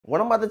What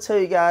I'm about to tell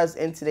you guys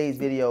in today's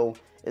video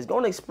is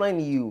going to explain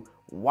to you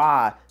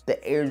why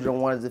the Air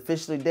Jordan 1 is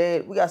officially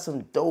dead. We got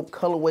some dope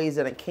colorways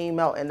that came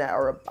out and that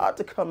are about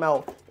to come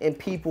out, and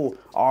people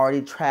are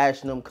already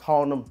trashing them,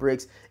 calling them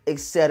bricks,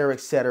 etc,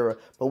 etc.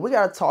 But we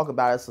got to talk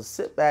about it, so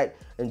sit back,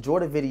 enjoy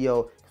the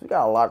video, because we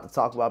got a lot to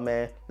talk about,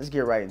 man. Let's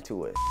get right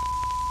into it.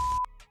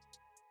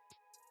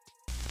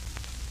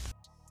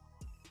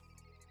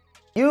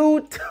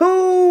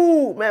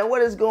 YouTube, man,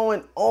 what is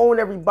going on,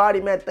 everybody,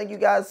 man? Thank you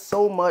guys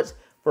so much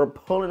for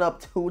pulling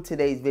up to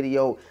today's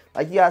video.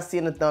 Like you guys see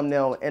in the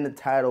thumbnail and the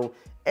title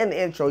and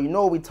the intro, you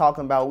know what we're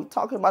talking about. We're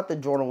talking about the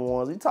Jordan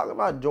 1s. We're talking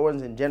about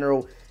Jordans in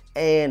general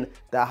and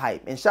the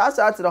hype. And shouts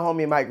out to the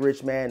homie Mike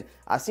Rich, man.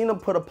 I seen him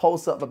put a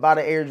post up about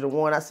an Air Jordan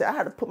 1. I said I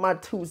had to put my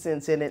 2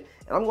 cents in it,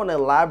 and I'm going to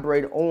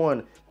elaborate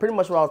on pretty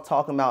much what I was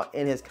talking about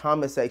in his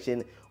comment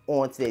section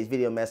on today's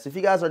video, man. So if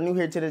you guys are new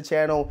here to the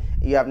channel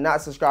and you have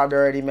not subscribed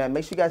already, man,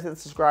 make sure you guys hit the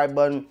subscribe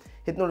button,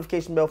 hit the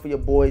notification bell for your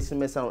boys to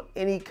miss out on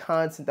any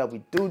content that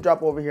we do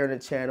drop over here on the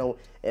channel,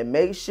 and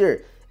make sure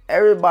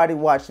everybody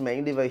watching, man,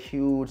 you leave a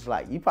huge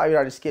like. You probably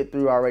already skipped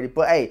through already,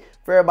 but hey,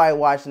 for everybody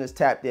watching this,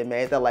 tapped in, man,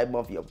 hit that like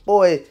button for your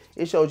boy.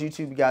 It shows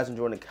YouTube you guys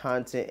enjoying the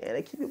content, and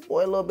it keep your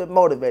boy a little bit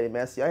motivated,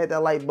 man. So y'all hit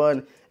that like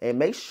button and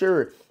make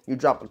sure you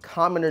drop a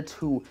comment or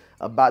two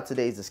about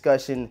today's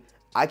discussion.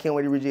 I can't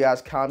wait to read you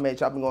guys'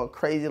 comments. Y'all been going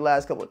crazy the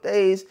last couple of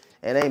days.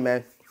 And hey,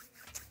 man,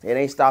 it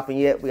ain't stopping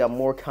yet. We got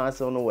more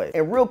content on the way.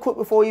 And real quick,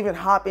 before we even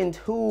hop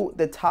into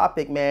the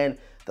topic, man,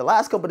 the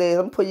last couple of days,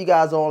 I'm putting you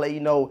guys on, let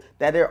you know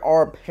that there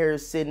are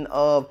pairs sitting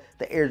of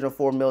the Air Jordan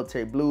 4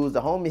 Military Blues.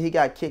 The homie, he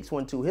got kicks,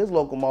 went to his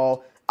local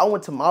mall. I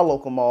went to my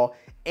local mall,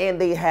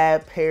 and they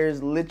had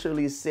pairs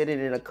literally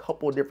sitting in a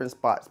couple different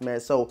spots, man.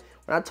 So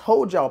when I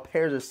told y'all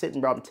pairs are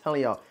sitting, bro, I'm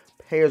telling y'all,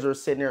 pairs are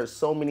sitting there.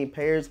 So many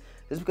pairs.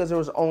 Just because there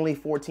was only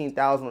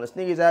 14,000 on the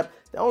sneakers app,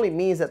 that only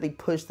means that they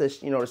pushed the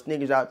the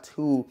sneakers out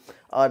to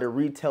the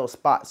retail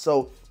spot.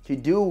 So if you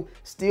do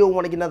still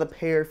want to get another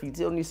pair, if you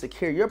still need to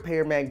secure your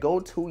pair, man, go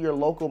to your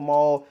local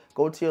mall,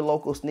 go to your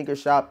local sneaker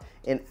shop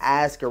and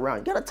ask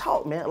around. You gotta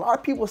talk, man. A lot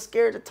of people are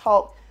scared to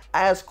talk,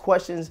 ask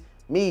questions.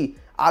 Me,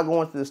 I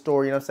go into the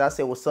store, you know what I'm saying? I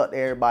say what's up to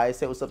everybody, I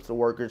say what's up to the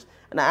workers,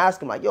 and I ask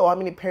them like, yo, how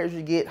many pairs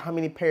you get? How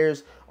many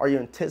pairs are you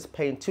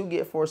anticipating to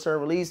get for a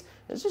certain release?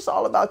 It's just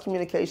all about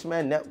communication,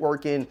 man,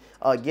 networking,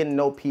 getting to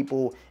know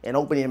people, and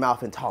opening your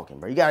mouth and talking,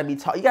 bro. You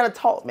gotta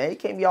talk, man. You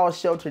can't be all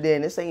sheltered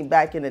in. This ain't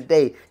back in the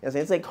day. You know what I'm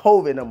saying? This ain't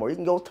COVID no more. You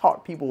can go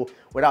talk to people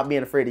without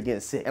being afraid of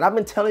getting sick. And I've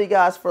been telling you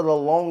guys for the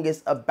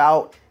longest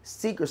about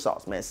Secret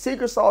Sauce, man.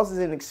 Secret Sauce is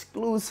an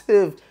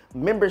exclusive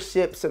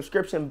membership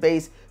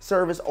subscription-based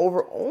service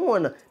over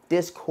on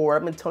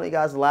Discord. I've been telling you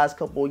guys the last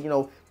couple,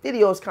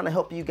 videos, kind of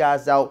help you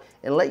guys out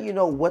and let you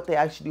know what they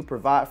actually do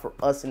provide for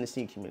us in the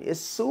sneaker community. It's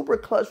super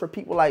clutch for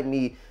people like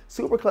me,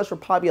 super clutch for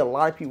probably a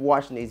lot of people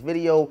watching these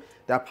videos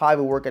that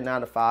probably work a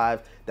 9 to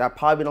 5, that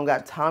probably don't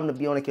got time to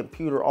be on a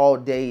computer all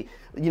day,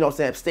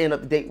 staying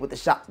up to date with the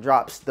shop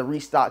drops, the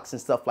restocks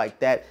and stuff like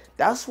that.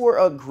 That's where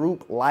a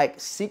group like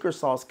Secret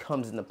Sauce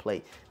comes into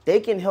play. They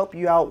can help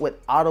you out with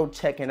auto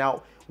checking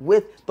out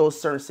with those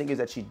certain sneakers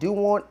that you do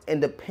want, and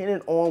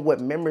depending on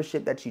what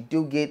membership that you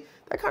do get,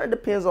 that kind of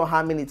depends on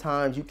how many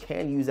times you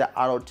can use that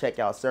auto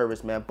checkout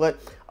service, man. But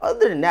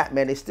other than that,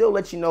 man, they still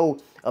let you know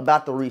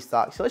about the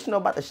restocks. So let you know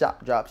about the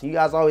shop drops. You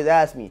guys always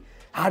ask me,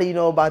 how do you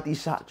know about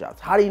these shop drops?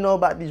 How do you know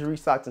about these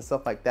restocks and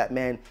stuff like that,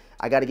 man?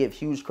 I got to give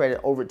huge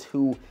credit over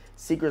to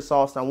Secret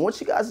Sauce. Now, I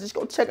want you guys to just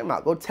go check them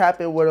out. Go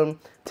tap in with them.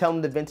 Tell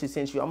them DeVintage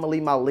sent you. I'm going to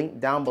leave my link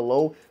down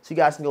below so you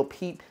guys can go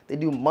peep. They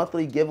do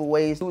monthly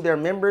giveaways to their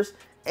members.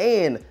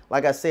 And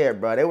like I said,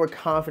 bro, they were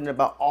confident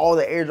about all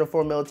the Air Jordan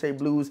 4 Military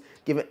Blues,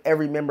 giving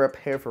every member a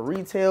pair for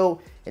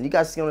retail. And you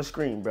guys see on the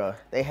screen, bro,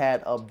 they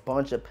had a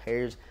bunch of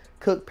pairs,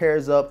 cooked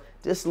pairs up,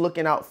 just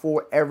looking out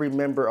for every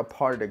member a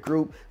part of the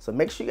group. So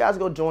make sure you guys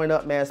go join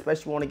up, man,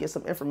 especially if you want to get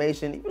some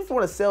information, even if you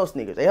want to sell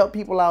sneakers. They help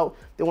people out.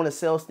 They want to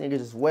sell sneakers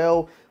as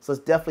well. So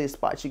it's definitely a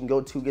spot you can go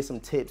to, get some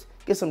tips,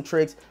 get some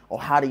tricks on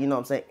how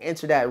to,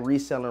 enter that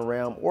reselling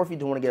realm. Or if you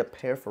do want to get a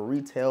pair for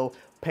retail,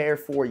 pair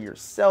for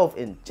yourself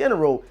in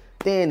general,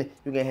 then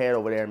you can head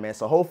over there, man.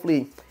 So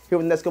hopefully here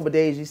in the next couple of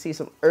days, you see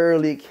some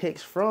early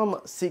kicks from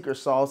Secret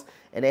Sauce,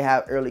 and they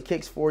have early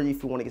kicks for you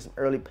if you want to get some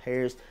early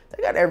pairs.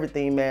 They got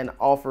everything, man, to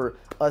offer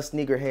us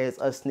sneakerheads,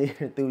 us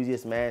sneaker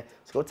enthusiasts, man.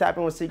 So go tap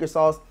in with Secret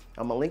Sauce.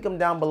 I'm going to link them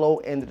down below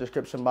in the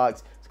description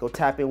box. So go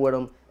tap in with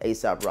them,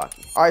 ASAP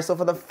Rocky. All right, so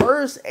for the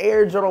first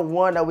Air Jordan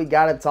 1 that we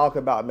got to talk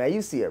about, man,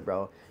 you see it,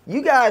 bro.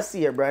 You guys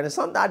see it, bro. And it's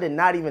something I did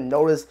not even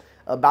notice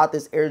about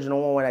this Air Jordan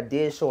 1 when I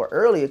did show it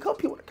earlier. A couple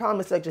people in the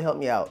comment section helped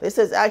me out. This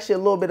is actually a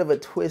little bit of a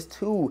twist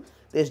to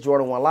this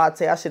Jordan 1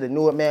 latte. I should have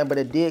knew it, man, but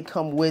it did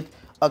come with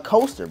a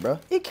coaster, bro.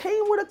 It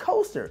came with a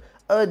coaster,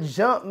 a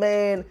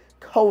Jumpman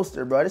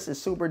coaster, bro. This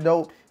is super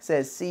dope. It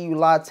says "See You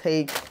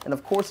Latte," and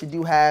of course you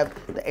do have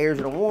the Air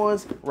Jordan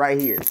 1s right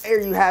here.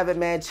 There you have it,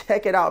 man.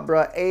 Check it out,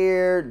 bro.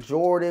 Air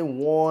Jordan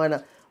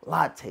 1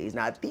 lattes.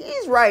 Now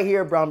these right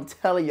here, bro, I'm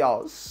telling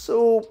y'all,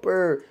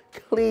 super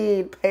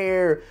clean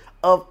pair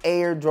of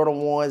Air Jordan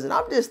 1s. And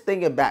I'm just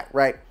thinking back,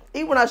 right?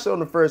 Even when I showed them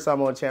the first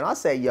time on the channel, I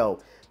said, yo,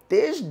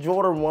 this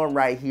Jordan 1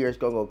 right here is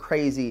gonna go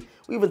crazy.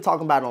 We've been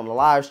talking about it on the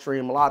live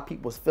stream. A lot of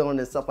people's feeling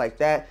and stuff like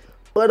that.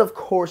 But of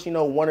course, you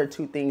know, one or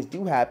two things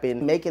do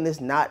happen, making this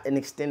not an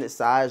extended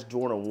size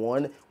Jordan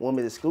 1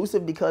 women's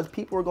exclusive, because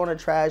people are gonna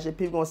trash it.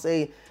 People are gonna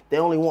say they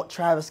only want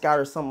Travis Scott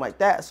or something like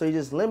that. So you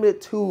just limit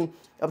it to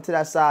up to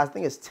that size. I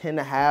think it's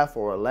 10.5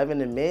 or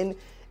 11 in men.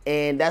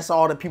 And that's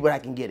all the people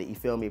that can get it, you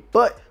feel me?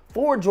 But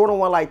for a Jordan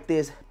 1 like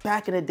this,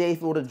 back in the day, if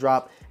it would have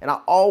dropped, and I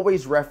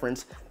always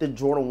reference the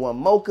Jordan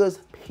 1 mochas,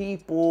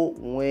 people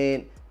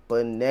went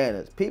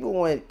bananas. People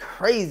went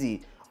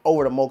crazy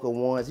over the mocha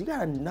ones. You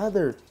got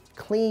another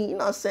clean, you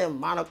know what I'm saying,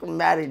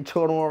 monochromatic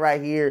Jordan 1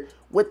 right here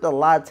with the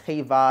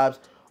latte vibes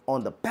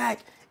on the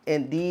back.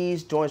 And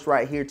these joints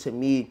right here, to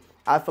me,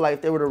 I feel like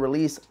if they were to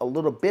release a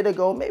little bit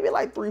ago, maybe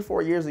like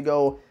 3-4 years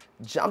ago,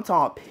 I'm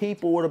talking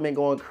people would have been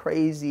going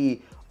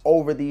crazy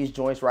over these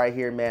joints right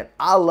here, man.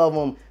 I love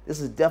them.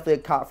 This is definitely a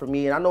cop for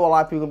me. And I know a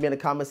lot of people gonna be in the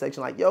comment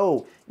section like,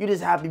 yo, you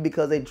just happy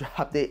because they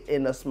dropped it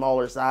in a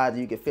smaller size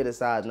and you can fit a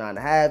size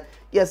 9.5.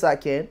 Yes, I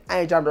can. I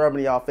ain't trying to rub it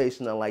in y'all face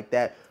or nothing like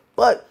that.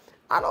 But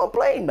I don't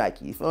blame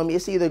Nike. You feel me?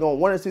 It's either going,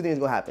 one or two things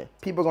gonna happen.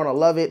 People are gonna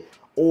love it,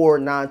 or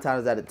 9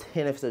 times out of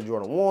 10 if it's a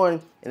Jordan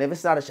 1. And if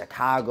it's not a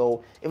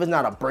Chicago, if it's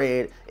not a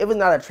Bread, if it's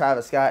not a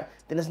Travis Scott,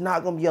 then it's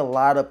not gonna be a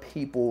lot of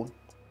people,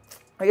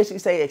 I guess you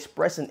could say,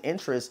 expressing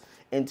interest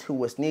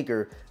into a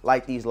sneaker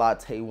like these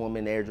latte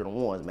woman Air Jordan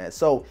 1s, man.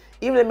 So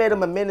even if they made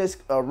them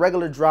a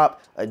regular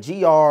drop, a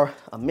GR,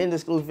 a men's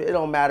exclusive, it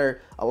don't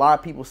matter. A lot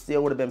of people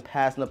still would have been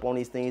passing up on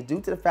these things due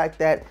to the fact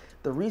that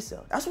the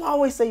resale. That's why I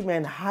always say,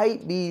 man,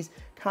 hype bees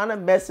kind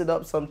of mess it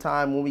up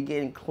sometime when we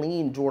getting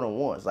clean Jordan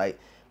 1s. Like,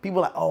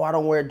 people like, oh, I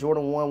don't wear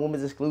Jordan 1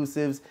 women's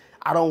exclusives.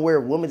 I don't wear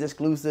women's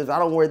exclusives. I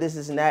don't wear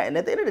this and that. And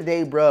at the end of the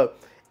day, bro,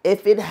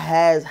 if it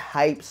has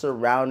hype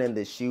surrounding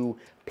the shoe,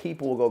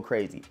 people will go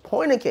crazy.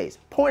 Point of case.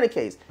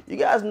 You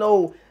guys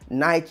know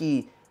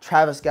Nike,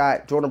 Travis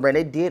Scott, Jordan Brand,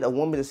 they did a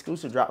women's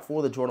exclusive drop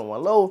for the Jordan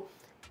 1 Low.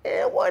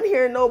 And wasn't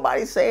hearing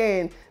nobody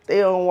saying they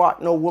don't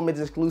want no women's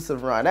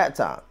exclusive around that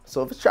time.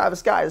 So if it's Travis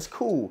Scott, it's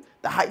cool.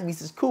 The hype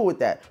beast is cool with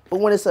that. But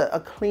when it's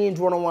a clean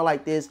Jordan 1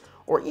 like this,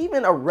 or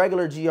even a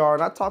regular GR,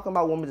 not talking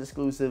about women's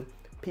exclusive,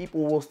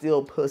 people will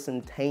still put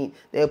some taint,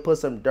 they'll put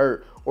some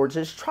dirt, or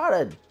just try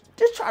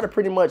to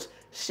pretty much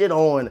shit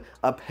on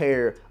a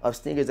pair of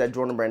sneakers that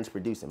Jordan Brand is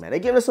producing, man. They're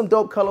giving us some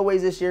dope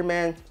colorways this year,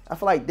 man. I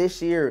feel like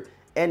this year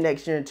and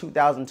next year in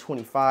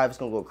 2025, it's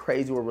gonna go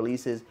crazy with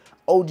releases,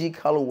 OG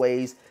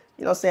colorways,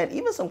 you know what I'm saying?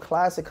 Even some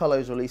classic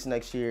colors releasing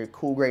next year,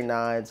 Cool Grey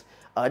 9s,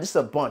 just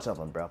a bunch of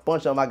them, bro. A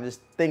bunch of them I can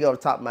just think of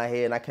the top of my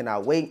head, and I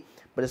cannot wait.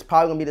 But it's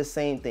probably gonna be the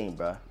same thing,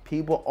 bro.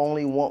 People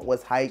only want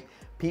what's hype.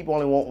 People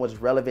only want what's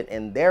relevant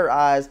in their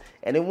eyes,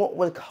 and they want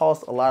what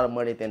costs a lot of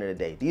money at the end of the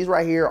day. These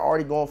right here are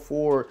already going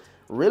for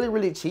really,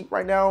 really cheap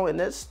right now, and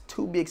that's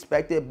to be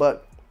expected.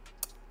 But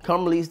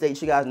come release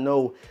date, you guys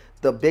know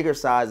the bigger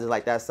sizes,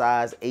 like that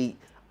size 8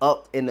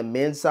 up in the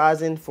men's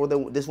sizing for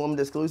this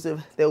women's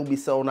exclusive, they will be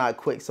sold out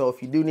quick. So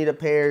if you do need a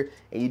pair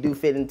and you do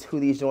fit into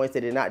these joints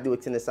that did not do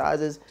extended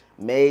sizes,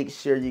 make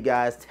sure you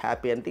guys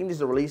tap in. I think this is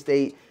the release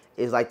date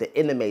is like the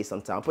end of May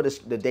sometime. Put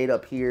the date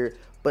up here.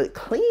 But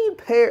clean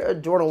pair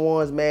of Jordan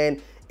 1s, man.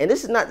 And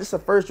this is not just the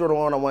first Jordan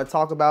 1 I want to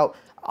talk about.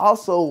 I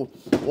also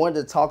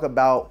wanted to talk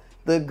about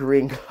the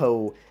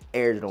Gringo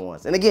Air Jordan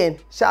 1s. And again,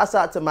 shouts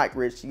out to Mike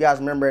Rich. You guys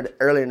remember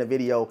earlier in the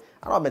video,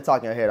 I know I've been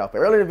talking your head off, but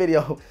earlier in the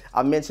video,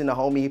 I mentioned the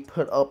homie, he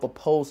put up a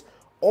post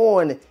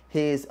on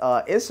his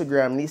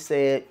Instagram, and he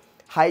said,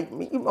 hype,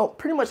 you know,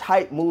 pretty much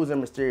hype moves in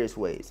mysterious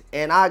ways.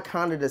 And I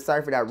kind of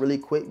deciphered that really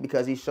quick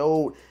because he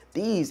showed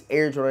these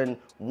Air Jordan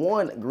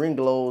 1 green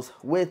glows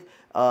with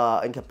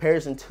in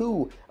comparison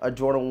to a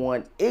Jordan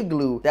 1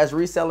 Igloo that's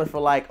reselling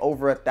for like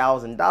over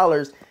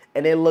 $1,000,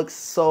 and it looks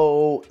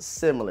so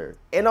similar.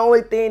 And the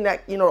only thing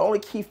that, you know, the only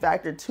key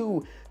factor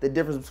to the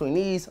difference between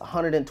these,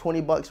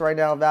 120 bucks right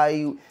now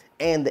value,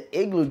 and the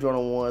Igloo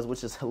Jordan 1s,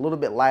 which is a little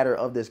bit lighter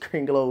of this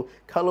green glow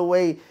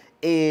colorway,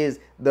 is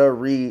the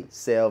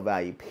resale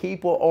value.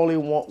 People only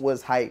want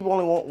what's hype. People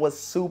only want what's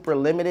super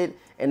limited,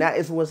 and that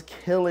is what's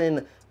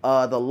killing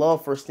the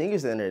love for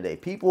sneakers at the end of the day.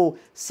 People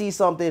see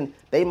something,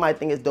 they might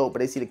think it's dope, but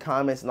they see the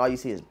comments and all you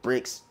see is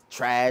bricks,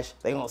 trash,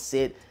 they gonna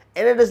sit.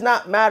 And it does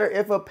not matter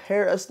if a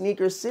pair of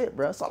sneakers sit,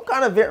 bro. So I'm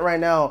kind of venting right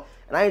now,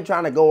 and I ain't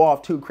trying to go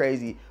off too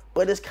crazy,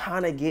 but it's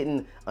kind of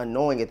getting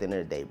annoying at the end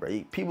of the day,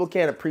 bro. People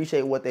can't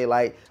appreciate what they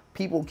like.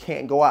 People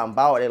can't go out and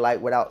buy what they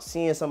like without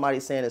seeing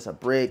somebody saying it's a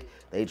brick,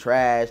 they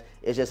trash,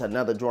 it's just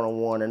another Jordan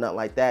 1 or nothing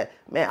like that.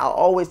 Man, I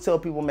always tell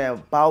people,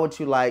 man, buy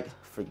what you like,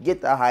 forget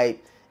the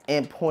hype.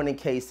 And point in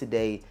case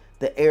today,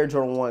 the Air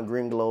Jordan 1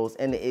 green glows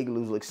and the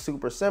Igloos look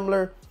super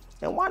similar.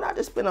 And why not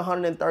just spend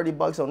 130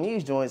 bucks on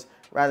these joints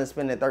rather than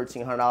spending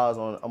 $1,300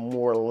 on a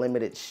more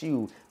limited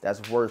shoe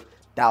that's worth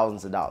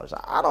thousands of dollars?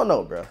 I don't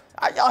know, bro.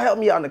 Y'all help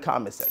me out in the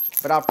comment section.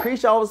 But I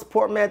appreciate all the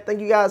support, man.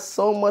 Thank you guys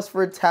so much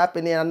for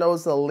tapping in. I know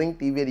it's a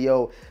lengthy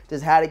video.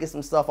 Just had to get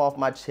some stuff off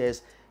my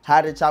chest.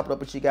 Had to chop it up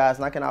with you guys,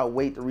 and I cannot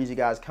wait to read you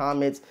guys'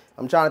 comments.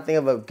 I'm trying to think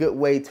of a good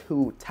way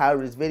to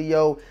title this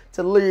video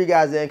to lure you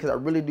guys in, because I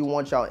really do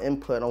want y'all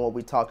input on what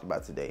we talked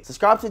about today.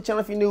 Subscribe to the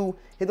channel if you're new.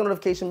 Hit the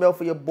notification bell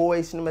for your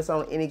boys so you don't miss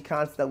out on any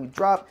content that we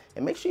drop.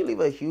 And make sure you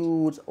leave a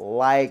huge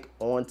like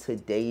on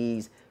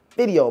today's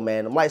video,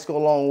 man. The likes go a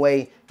long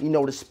way. You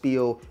know the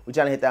spiel. We're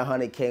trying to hit that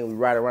 100K, and we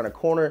right around the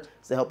corner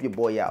to help your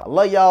boy out. I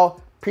love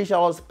y'all. Appreciate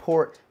all the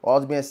support. With all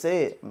this being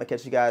said, I'm going to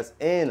catch you guys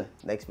in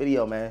the next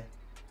video, man.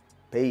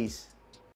 Peace.